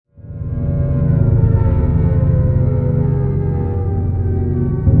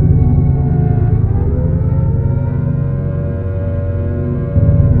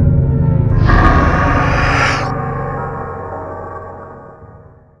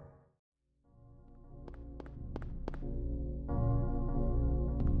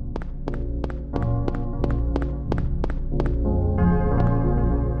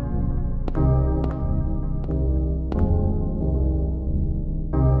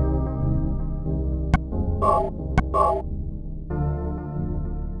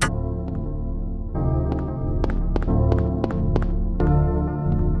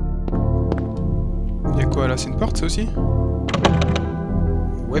c'est une porte ça aussi?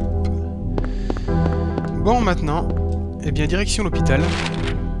 Ouais. Bon, maintenant, eh bien, direction l'hôpital,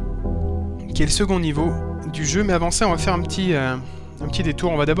 qui est le second niveau du jeu. Mais avant ça, on va faire un petit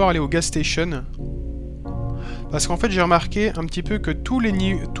détour. On va d'abord aller au gas station. Parce qu'en fait, j'ai remarqué un petit peu que tous les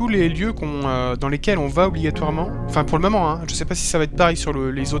lieux dans lesquels on va obligatoirement... Enfin, pour le moment, hein, je sais pas si ça va être pareil sur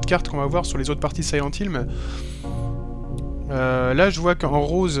les autres cartes qu'on va voir, sur les autres parties de Silent Hill, mais... là, je vois qu'en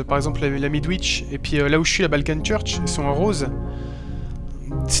rose, par exemple, la Midwich, et puis là où je suis, la Balkan Church, ils sont en rose.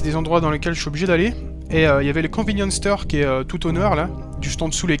 C'est des endroits dans lesquels je suis obligé d'aller. Et il y avait le Convenience Store qui est tout au nord, là, juste en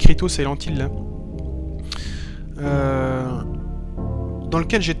dessous les Critos Silent Hill, là. Dans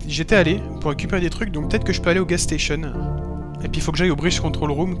lequel j'étais allé pour récupérer des trucs, donc peut-être que je peux aller au gas station. Et puis il faut que j'aille au bridge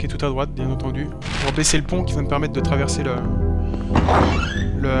control room, qui est tout à droite, bien entendu, pour baisser le pont qui va me permettre de traverser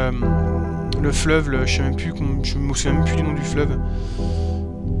le fleuve, je me souviens même plus du nom du fleuve.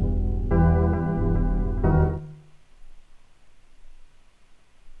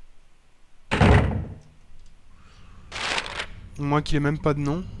 Au moins qu'il ait même pas de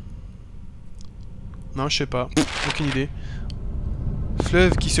nom. Non, je sais pas. Aucune idée.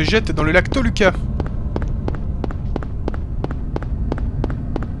 Fleuve qui se jette dans le lac Toluca.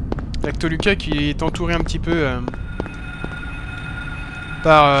 Lac Toluca qui est entouré un petit peu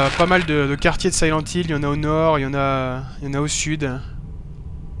par pas mal de quartiers de Silent Hill. Il y en a au nord, il y en a au sud.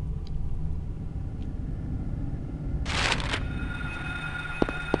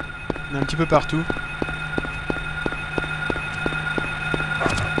 Il y en a un petit peu partout.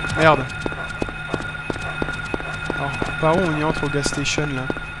 Merde. Alors, par où on y entre au gas station, là?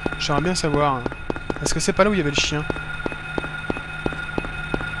 J'aimerais bien savoir. Est-ce que c'est pas là où il y avait le chien?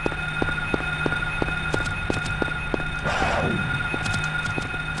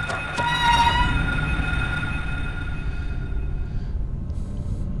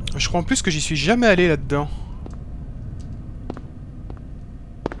 Je crois en plus que j'y suis jamais allé là-dedans.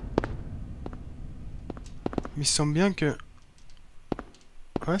 Mais il semble bien que...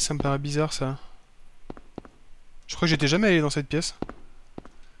 Ouais, ça me paraît bizarre, ça. Je crois que j'étais jamais allé dans cette pièce.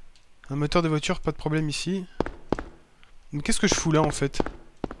 Un moteur de voiture, pas de problème ici. Mais qu'est-ce que je fous là, en fait?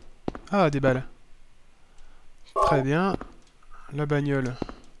 Ah, des balles. Très bien. La bagnole.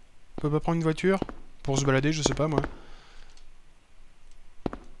 On peut pas prendre une voiture? Pour se balader, je sais pas, moi.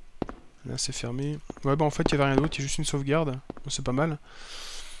 Là, c'est fermé. Ouais, bah en fait, il y avait rien d'autre, il y a juste une sauvegarde. Bon, c'est pas mal.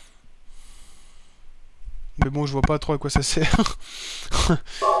 Mais bon, je vois pas trop à quoi ça sert.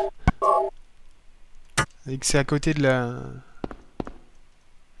 Et que c'est à côté de la...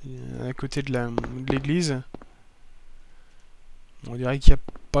 À côté de l'église. On dirait qu'il n'y a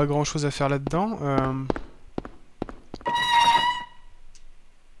pas grand chose à faire là-dedans.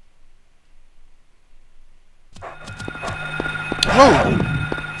 Wow!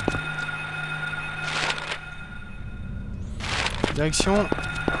 Direction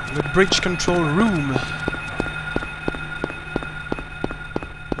le bridge control room.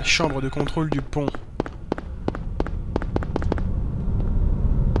 La chambre de contrôle du pont.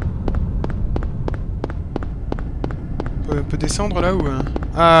 On peut descendre là ou...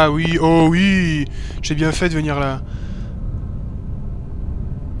 Ah oui, oh oui! J'ai bien fait de venir là.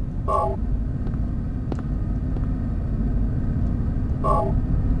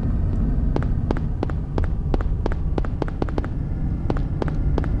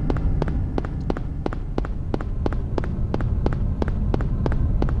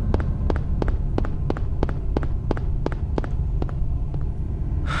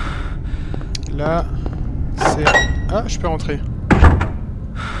 Là, c'est... Ah, je peux rentrer.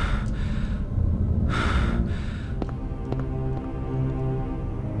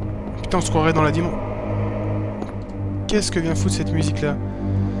 Putain, on se croirait dans la dimension. Qu'est-ce que vient foutre cette musique-là?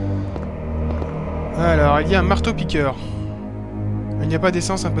 Alors, il y a un marteau-piqueur. Il n'y a pas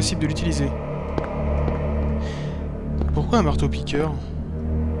d'essence, impossible de l'utiliser. Pourquoi un marteau-piqueur?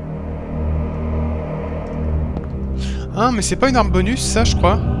 Ah, mais c'est pas une arme bonus, ça, je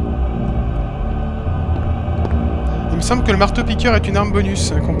crois. Il me semble que le marteau-piqueur est une arme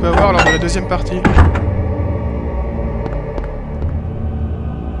bonus qu'on peut avoir lors de la deuxième partie.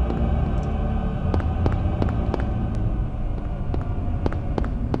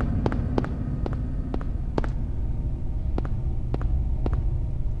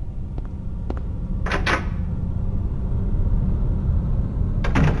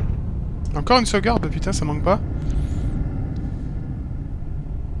 Encore une sauvegarde, putain, ça manque pas.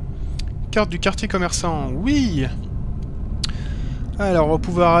 Carte du quartier commerçant, oui! Alors, on va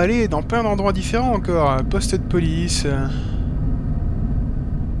pouvoir aller dans plein d'endroits différents encore. Poste de police.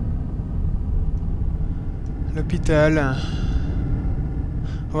 L'hôpital.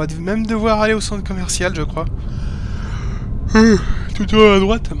 On va même devoir aller au centre commercial, je crois. Tout à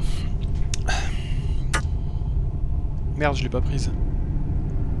droite. Merde, je l'ai pas prise.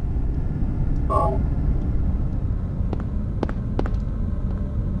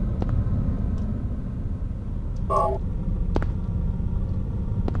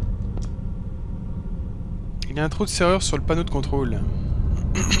 Il y a un trou de serrure sur le panneau de contrôle.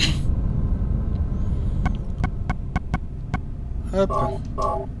 Hop.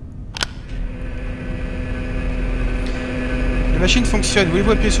 La machine fonctionne.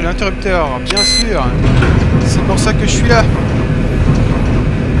 Voulez-vous appuyer sur l'interrupteur? Bien sûr. C'est pour ça que je suis là.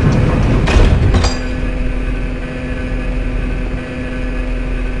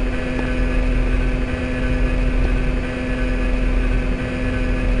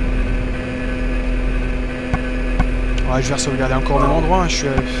 Ouais, je vais sauvegarder encore au même endroit. J'ai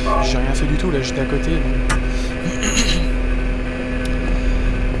rien fait du tout là. J'étais à côté. Donc...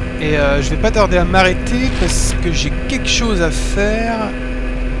 Et je vais pas tarder à m'arrêter parce que j'ai quelque chose à faire.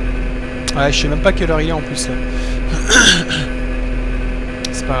 Ouais, je sais même pas quelle heure il est en plus là.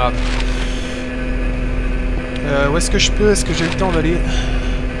 C'est pas grave. Où est-ce que je peux? Est-ce que j'ai le temps d'aller?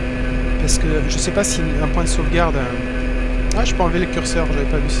 Parce que je sais pas si un point de sauvegarde... Ah, je peux enlever le curseur, j'avais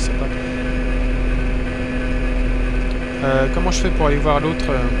pas vu si c'est pas... comment je fais pour aller voir l'autre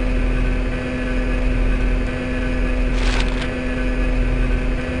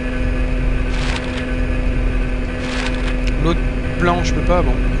L'autre blanc, je peux pas,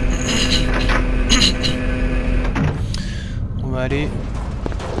 bon. On va aller...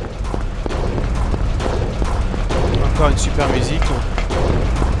 Encore une super musique.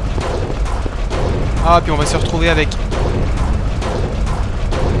 Ah, puis on va se retrouver avec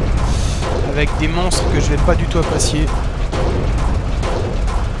des monstres que je vais pas du tout apprécier.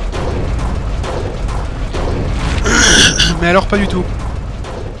 Mais alors pas du tout.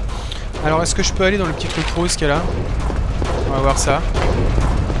 Alors est-ce que je peux aller dans le petit truc rose qu'il y a là? On va voir ça.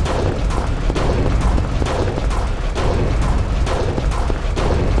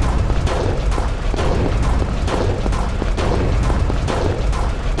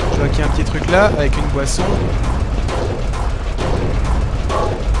 Je vois qu'il y a un petit truc là avec une boisson.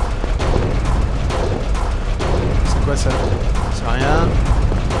 C'est quoi ça? C'est rien.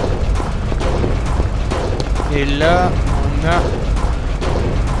 Et là, on a...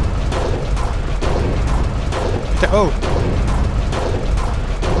 Putain, oh!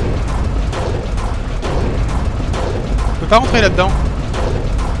 On peut pas rentrer là-dedans.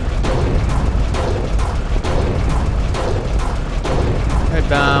 Eh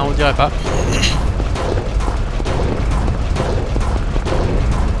ben, on dirait pas.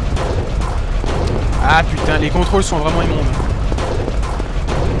 Ah putain, les contrôles sont vraiment immondes.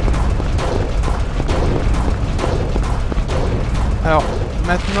 Alors,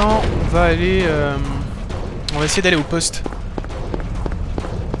 maintenant, on va aller... on va essayer d'aller au poste.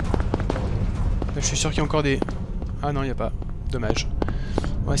 Je suis sûr qu'il y a encore des... Ah non, il n'y a pas. Dommage.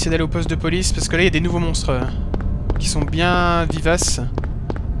 On va essayer d'aller au poste de police, parce que là, il y a des nouveaux monstres qui sont bien vivaces,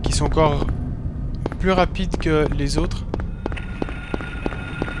 qui sont encore plus rapides que les autres.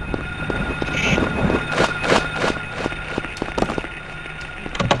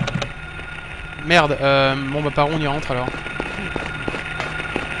 Merde, bon bah par où on y rentre alors?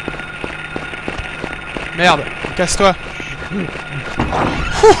 Merde, casse-toi.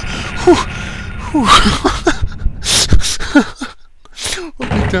 Oh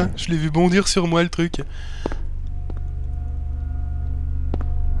putain, je l'ai vu bondir sur moi le truc.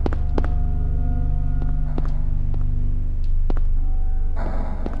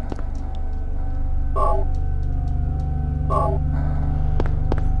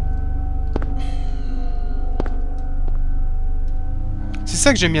 C'est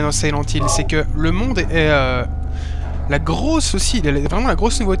ça que j'aime bien dans Silent Hill, c'est que le monde est la grosse aussi, vraiment la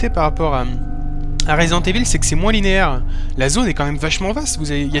grosse nouveauté par rapport à Resident Evil, c'est que c'est moins linéaire. La zone est quand même vachement vaste,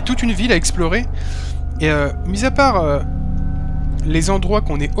 il y a toute une ville à explorer. Et mis à part les endroits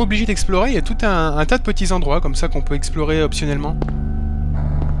qu'on est obligé d'explorer, il y a tout un tas de petits endroits comme ça qu'on peut explorer optionnellement.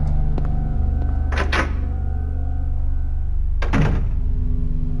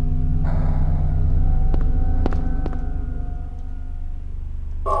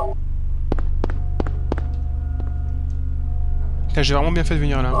 J'ai vraiment bien fait de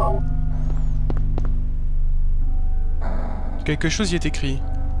venir là. Quelque chose y est écrit.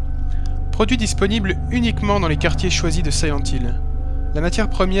 Produit disponible uniquement dans les quartiers choisis de Silent Hill. La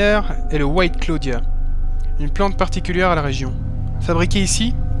matière première est le White Claudia, une plante particulière à la région. Fabriqué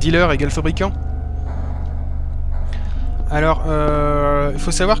ici, dealer égale fabricant. Alors, il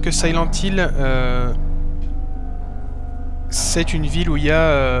faut savoir que Silent Hill c'est une ville où où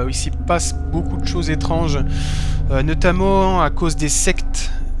il s'y passe beaucoup de choses étranges, notamment à cause des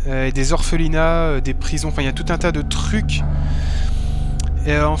sectes, et des orphelinats, des prisons, enfin il y a tout un tas de trucs.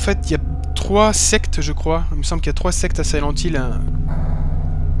 Et en fait, il y a 3 sectes, je crois. Il me semble qu'il y a 3 sectes à Silent Hill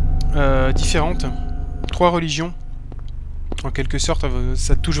différentes. 3 religions. En quelque sorte,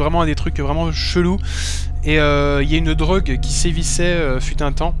 ça touche vraiment à des trucs vraiment chelous. Et il y a une drogue qui sévissait fut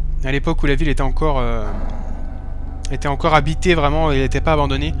un temps, à l'époque où la ville était encore habitée vraiment et elle n'était pas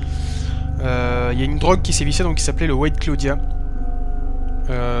abandonnée. Il y a une drogue qui sévissait donc qui s'appelait le White Claudia.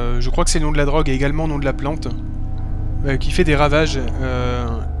 Je crois que c'est le nom de la drogue et également le nom de la plante. Qui fait des ravages.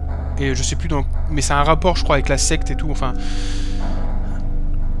 Et je sais plus dans... Mais c'est un rapport je crois avec la secte et tout, enfin...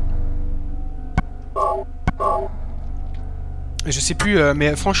 Je sais plus,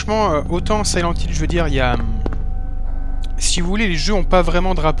 mais franchement, autant Silent Hill, je veux dire, il y a... Si vous voulez, les jeux ont pas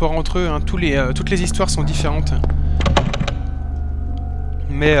vraiment de rapport entre eux, hein, toutes les histoires sont différentes.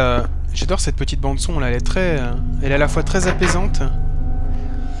 Mais j'adore cette petite bande-son, là, elle est très... elle est à la fois très apaisante,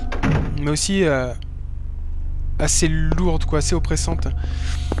 mais aussi assez lourde, quoi, assez oppressante.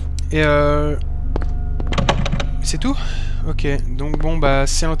 Et c'est tout ? Ok, donc bon, bah,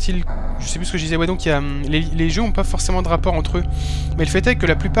 Silent Hill, je sais plus ce que je disais, ouais, donc il y a, les jeux ont pas forcément de rapport entre eux, mais le fait est que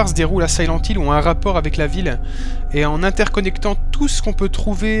la plupart se déroulent à Silent Hill, ont un rapport avec la ville, et en interconnectant tout ce qu'on peut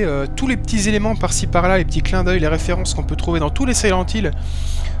trouver, tous les petits éléments par-ci par-là, les petits clins d'œil, les références qu'on peut trouver dans tous les Silent Hill,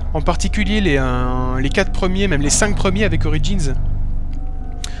 en particulier les 4 premiers, même les 5 premiers avec Origins,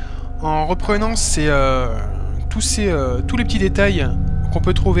 en reprenant tous les petits détails qu'on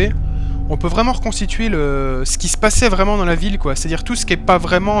peut trouver, on peut vraiment reconstituer ce qui se passait vraiment dans la ville, quoi. C'est-à-dire tout ce qui n'est pas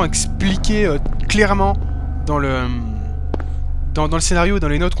vraiment expliqué clairement dans le scénario, dans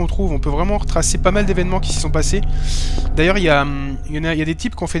les notes qu'on trouve. On peut vraiment retracer pas mal d'événements qui s'y sont passés. D'ailleurs, il y a des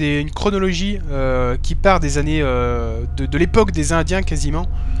types qui ont fait une chronologie qui part des années de l'époque des Indiens quasiment.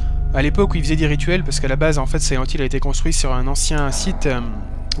 À l'époque où ils faisaient des rituels, parce qu'à la base, en fait, Silent Hill a été construit sur un ancien site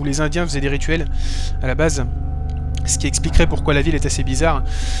où les Indiens faisaient des rituels à la base. Ce qui expliquerait pourquoi la ville est assez bizarre.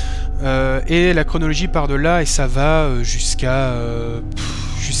 Et la chronologie part de là et ça va jusqu'à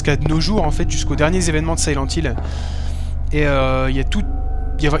nos jours, en fait, jusqu'aux derniers événements de Silent Hill. Et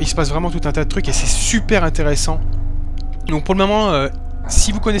il se passe vraiment tout un tas de trucs et c'est super intéressant. Donc pour le moment,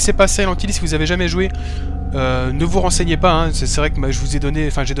 si vous connaissez pas Silent Hill, si vous avez jamais joué, ne vous renseignez pas. Hein. C'est vrai que je vous ai donné,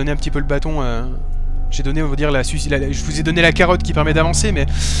 enfin j'ai donné un petit peu le bâton. J'ai donné, on va dire, je vous ai donné la carotte qui permet d'avancer, mais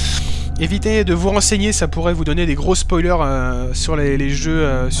évitez de vous renseigner, ça pourrait vous donner des gros spoilers sur les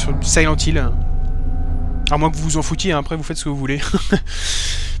jeux sur Silent Hill. À moins que vous vous en foutiez, hein, après vous faites ce que vous voulez.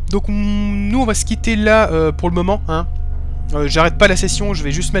 Donc nous on va se quitter là pour le moment. Hein. J'arrête pas la session, je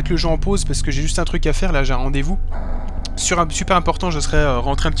vais juste mettre le jeu en pause parce que j'ai juste un truc à faire, là j'ai un rendez-vous. Super important, je serai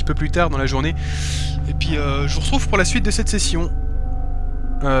rentré un petit peu plus tard dans la journée. Et puis je vous retrouve pour la suite de cette session.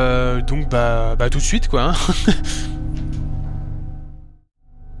 Donc bah tout de suite quoi. Hein.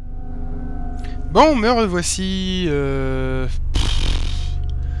 Bon, me revoici.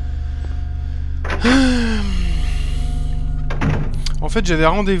 En fait, j'avais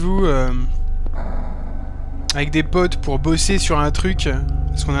rendez-vous avec des potes pour bosser sur un truc,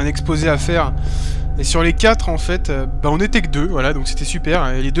 parce qu'on a un exposé à faire. Et sur les 4, en fait, on était que 2, voilà, donc c'était super.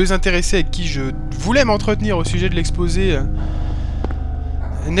 Et les 2 intéressés avec qui je voulais m'entretenir au sujet de l'exposé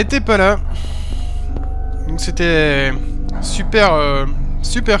n'étaient pas là. Donc c'était super...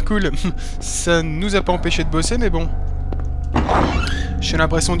 super cool. Ça nous a pas empêché de bosser, mais bon. J'ai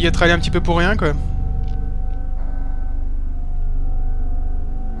l'impression d'y être allé un petit peu pour rien, quoi.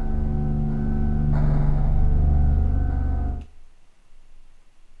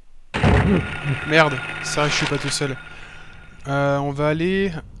 Merde, c'est vrai que je suis pas tout seul. On va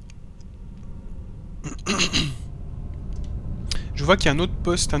aller... Je vois qu'il y a un autre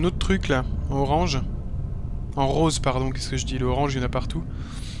poste, un autre truc, là, en orange. En rose, pardon, qu'est-ce que je dis? Le orange, il y en a partout.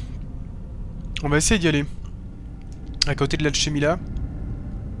 On va essayer d'y aller. À côté de l'alchimie là.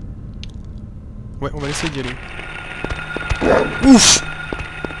 Ouais, on va essayer d'y aller. Ouf!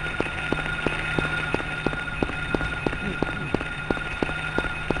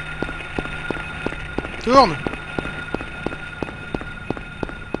 Tourne!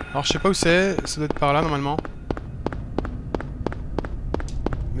 Alors je sais pas où c'est, ça doit être par là normalement.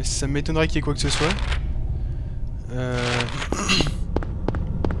 Mais ça m'étonnerait qu'il y ait quoi que ce soit.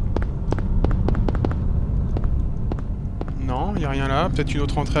 Non, il y a rien là. Peut-être une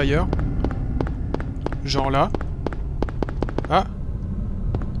autre entrée ailleurs. Genre là. Ah.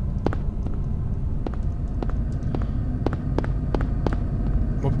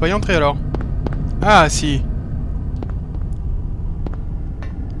 Bon, on peut pas y entrer alors. Ah, si.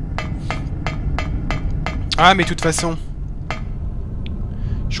 Ah, mais de toute façon...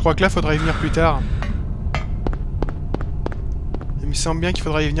 Je crois que là, faudra y venir plus tard. Il me semble bien qu'il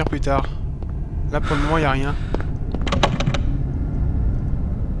faudra y venir plus tard. Là, pour le moment, il n'y a rien.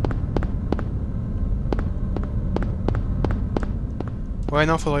 Ouais,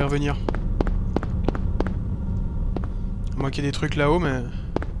 non, faudra y revenir. À moins qu'il y ait des trucs là-haut, mais...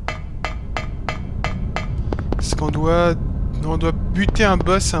 Est-ce qu'on doit... On doit buter un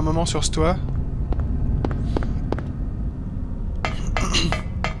boss à un moment sur ce toit.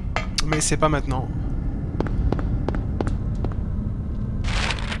 Mais c'est pas maintenant.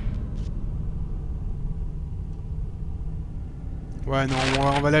 Ouais, non,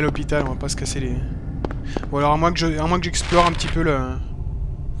 on va aller à l'hôpital, on va pas se casser les... Ou alors à moins que j'explore un petit peu le...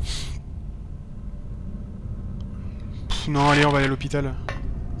 Pff, non, allez, on va aller à l'hôpital.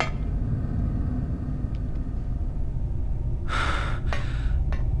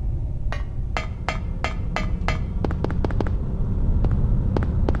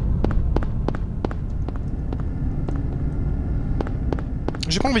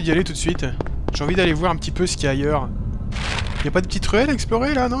 J'ai pas envie d'y aller tout de suite. J'ai envie d'aller voir un petit peu ce qu'il y a ailleurs. Y'a pas de petite ruelle à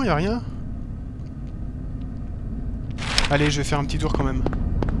explorer là? Non, y'a rien. Allez, je vais faire un petit tour quand même.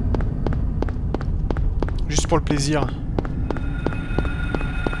 Juste pour le plaisir.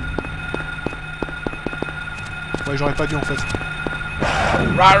 Ouais, j'aurais pas dû en fait.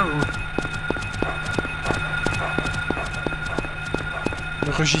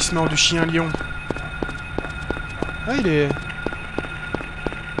 Le rugissement du chien lion. Ah, il est...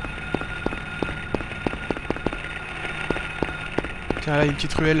 Tiens, là, une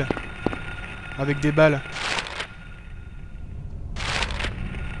petite ruelle. Avec des balles.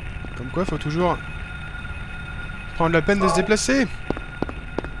 Comme quoi, faut toujours... prendre la peine de se déplacer.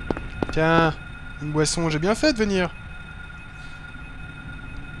 Tiens, une boisson, j'ai bien fait de venir.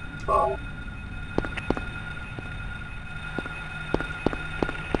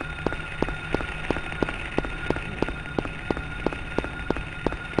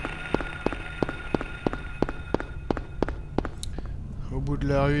 Au bout de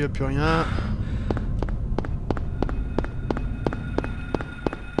la rue, y a plus rien.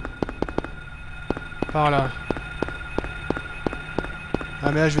 Par là.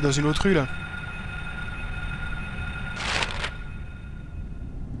 Ah mais là je vais dans une autre rue là.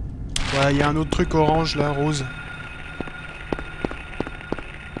 Voilà, il y a un autre truc orange là, rose.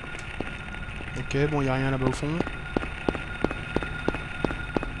 Ok, bon, il n'y a rien là-bas au fond.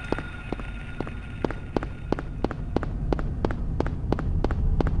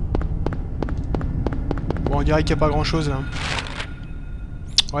 Bon, on dirait qu'il n'y a pas grand-chose là.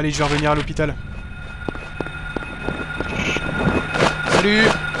 Bon, allez, je vais revenir à l'hôpital. Salut!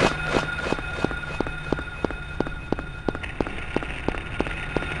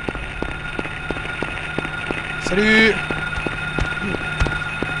 Salut!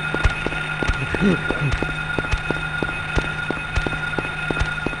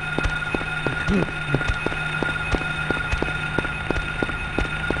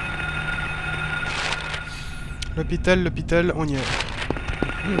 L'hôpital, on y est.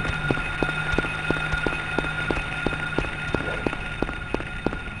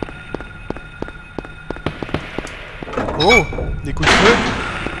 Oh! Des coups de feu!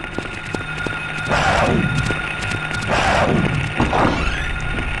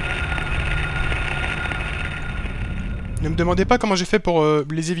 Ne me demandez pas comment j'ai fait pour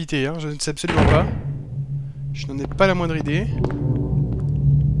les éviter, hein. Je ne sais absolument pas. Je n'en ai pas la moindre idée.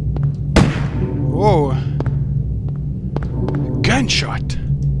 Oh! Gunshot!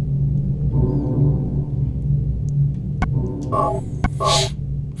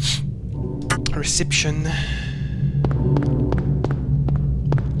 Reception.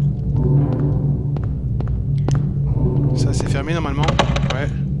 Ça c'est fermé normalement. Ouais.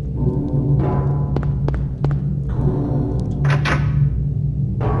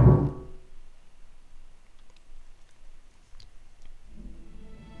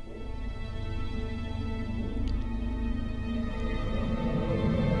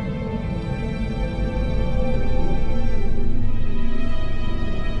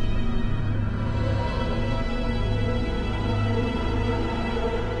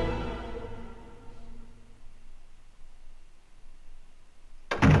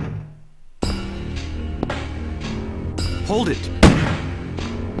 Hold it!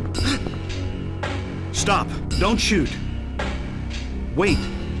 Stop! Don't shoot! Wait!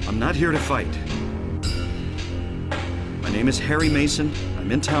 I'm not here to fight. My name is Harry Mason. I'm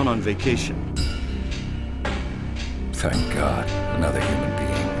in town on vacation. Thank God, another human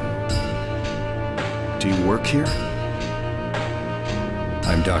being. Do you work here?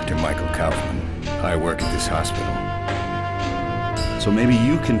 I'm Dr. Michael Kaufman. I work at this hospital. So maybe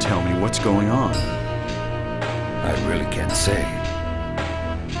you can tell me what's going on. I really can't say.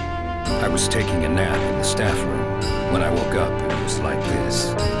 I was taking a nap in the staff room. When I woke up, it was like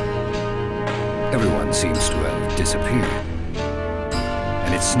this. Everyone seems to have disappeared.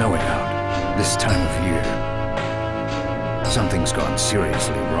 And it's snowing out, this time of year. Something's gone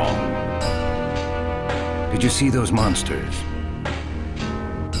seriously wrong. Did you see those monsters?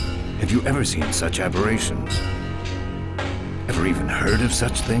 Have you ever seen such aberrations? Ever even heard of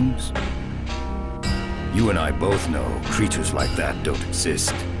such things? You and I both know creatures like that don't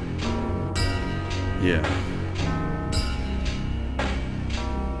exist. Yeah.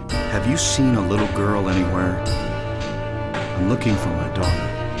 Have you seen a little girl anywhere? I'm looking for my daughter.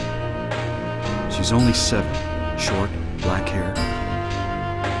 She's only 7, short, black hair.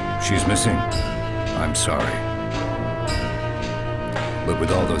 She's missing. I'm sorry. But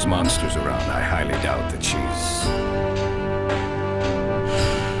with all those monsters around, I highly doubt that she's...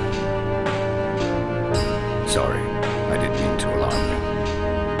 Sorry, I didn't mean to alarm you.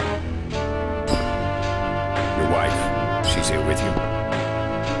 Your wife, she's here with you?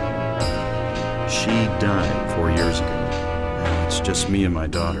 She died 4 years ago. Now it's just me and my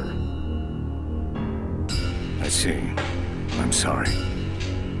daughter. I see. I'm sorry.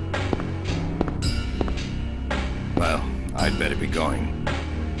 Well, I'd better be going.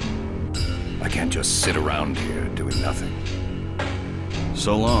 I can't just sit around here doing nothing.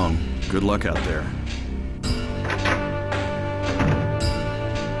 So long. Good luck out there.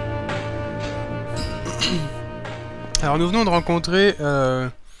 Alors nous venons de rencontrer un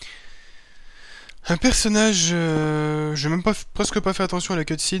personnage, j'ai même pas presque pas fait attention à la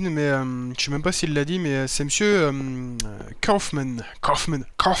cutscene, mais je sais même pas s'il l'a dit, mais c'est monsieur Kaufman,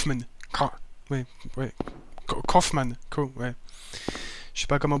 ouais, ouais, je sais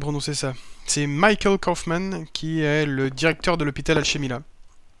pas comment prononcer ça. C'est Michael Kaufman qui est le directeur de l'hôpital Alchemilla,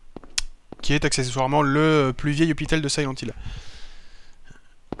 qui est accessoirement le plus vieil hôpital de Silent Hill.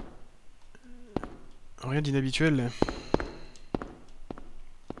 Rien d'inhabituel.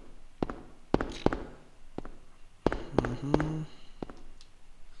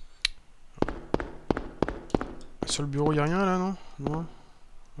 Sur le bureau, il n'y a rien là, non? Non.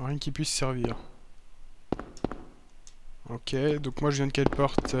 Rien qui puisse servir. Ok, donc moi je viens de quelle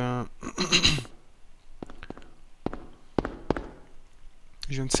porte?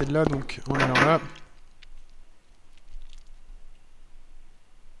 Je viens de celle-là, donc en allant là.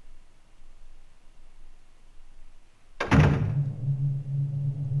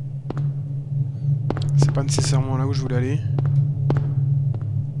 C'est pas nécessairement là où je voulais aller.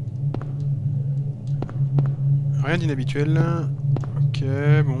 Rien d'inhabituel. Ok,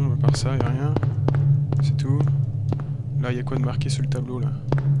 bon, à part ça, il a rien. C'est tout. Là, il y a quoi de marqué sur le tableau, là?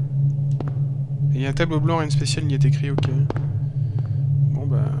 Il y a un tableau blanc, rien de spécial, il y est écrit, ok. Bon,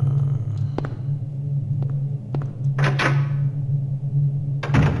 bah...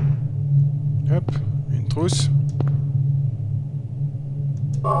 Hop, une trousse.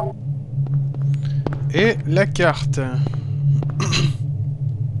 Et la carte.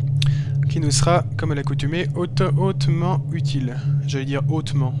 Qui nous sera, comme à l'accoutumée, hautement utile. J'allais dire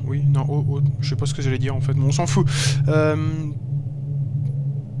hautement, oui, non, je sais pas ce que j'allais dire en fait, mais on s'en fout.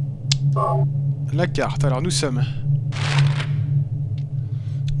 La carte, alors nous sommes...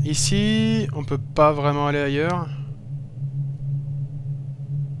 Ici, on peut pas vraiment aller ailleurs.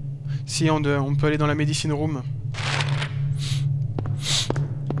 Si, on peut aller dans la medicine room.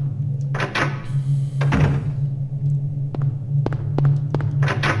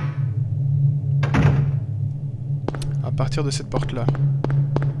 À partir de cette porte-là.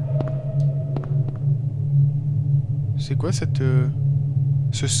 C'est quoi cette...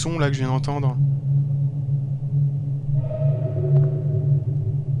 ce son-là que je viens d'entendre?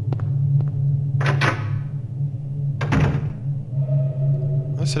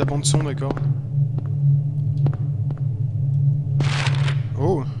 Ah, c'est la bande-son, d'accord.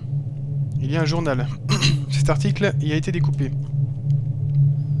 Oh! Il y a un journal. Cet article y a été découpé.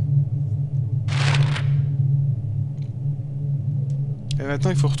 Et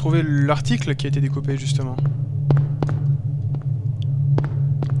maintenant, il faut retrouver l'article qui a été découpé, justement.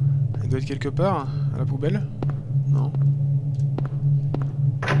 Il doit être quelque part, à la poubelle. Non.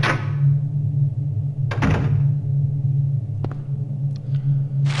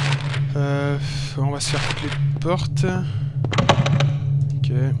 On va se faire toutes les portes.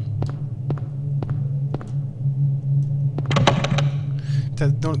 Ok.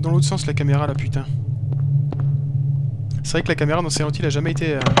 Dans l'autre sens, la caméra, là, putain. C'est vrai que la caméra dans Silent Hill a jamais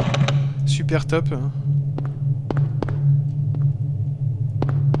été super top.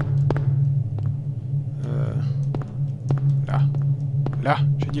 Là. Là,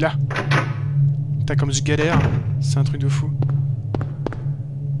 j'ai dit là. Putain, comme je galère. C'est un truc de fou.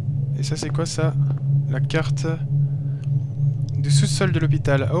 Et ça, c'est quoi, ça? La carte du sous-sol de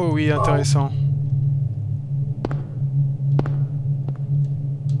l'hôpital. Oh oui, intéressant.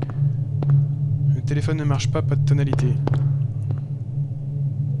 Le téléphone ne marche pas, pas de tonalité.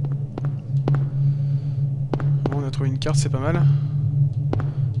 Bon, on a trouvé une carte, c'est pas mal.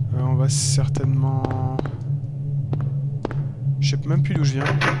 On va certainement... Je sais même plus d'où je viens.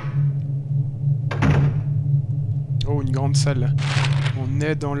 Oh, une grande salle. On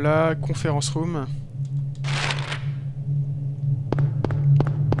est dans la conférence room.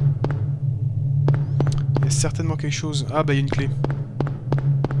 Il y a certainement quelque chose. Ah bah il y a une clé.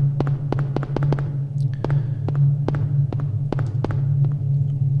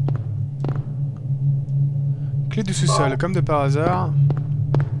 Clé du sous-sol, comme de par hasard.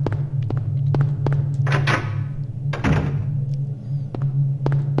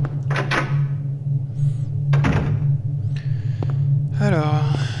 Alors,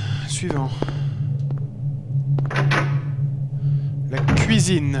 suivant. La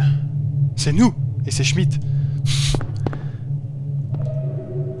cuisine. C'est nous et c'est Schmidt.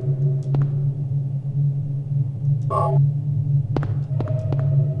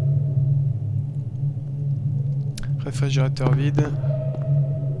 Réfrigérateur vide.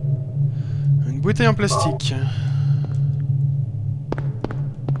 Une bouteille en plastique.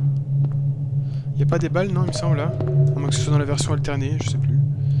 Y a pas des balles, non, il me semble, là. À moins que ce soit dans la version alternée, je sais plus.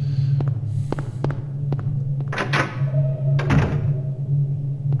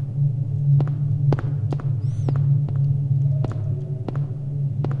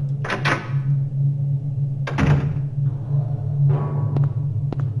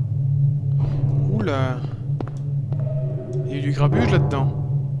 Oula. Il y a du grabuge là-dedans.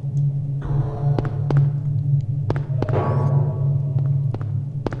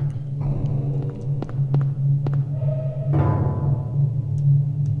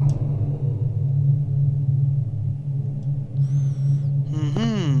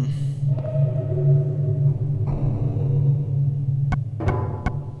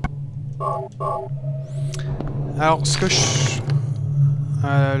 Alors, ce que je...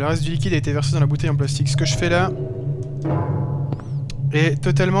 le reste du liquide a été versé dans la bouteille en plastique. Ce que je fais là est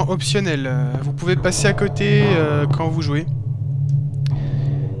totalement optionnel. Vous pouvez passer à côté quand vous jouez.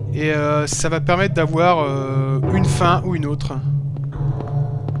 Et ça va permettre d'avoir une fin ou une autre.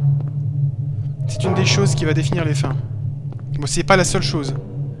 C'est une des choses qui va définir les fins. Bon, c'est pas la seule chose.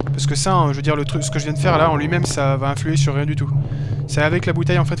 Parce que ça, hein, je veux dire, le truc, ce que je viens de faire là, en lui-même, ça va influer sur rien du tout. C'est avec la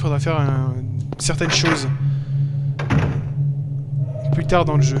bouteille, en fait, il faudra faire certaines choses. Plus tard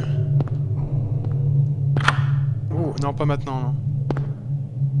dans le jeu. Oh, non, pas maintenant, non.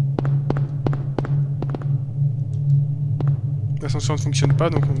 L'ascenseur ne fonctionne pas,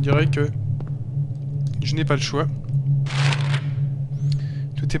 donc on dirait que je n'ai pas le choix.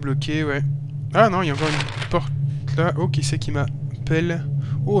 Tout est bloqué, ouais. Ah non, il y a encore une porte là. Oh, qui c'est qui m'appelle?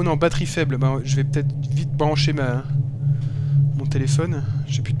 Oh non, batterie faible. Bah, je vais peut-être vite brancher mon téléphone.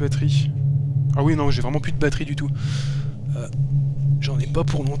 J'ai plus de batterie. Ah oui, non, j'ai vraiment plus de batterie du tout. J'en ai pas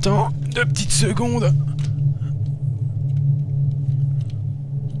pour longtemps. 2 petites secondes.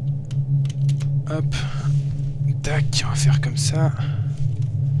 Hop. Tac, on va faire comme ça.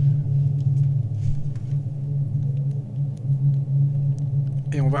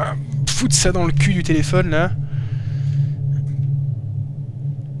 Et on va foutre ça dans le cul du téléphone, là.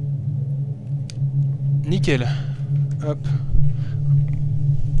 Nickel. Hop.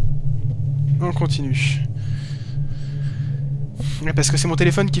 On continue. Parce que c'est mon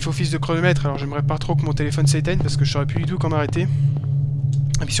téléphone qui fait office de chronomètre, alors j'aimerais pas trop que mon téléphone s'éteigne parce que je saurais plus du tout quand m'arrêter.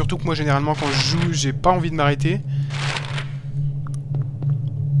 Et puis surtout que moi généralement quand je joue, j'ai pas envie de m'arrêter.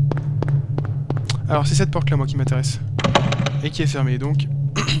 Alors c'est cette porte là moi qui m'intéresse. Et qui est fermée donc.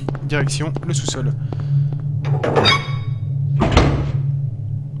 Direction le sous-sol.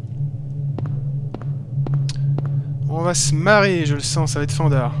 On va se marrer, je le sens, ça va être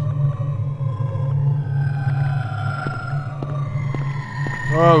fandard.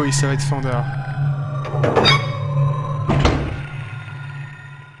 Oh oui, ça va être fandard.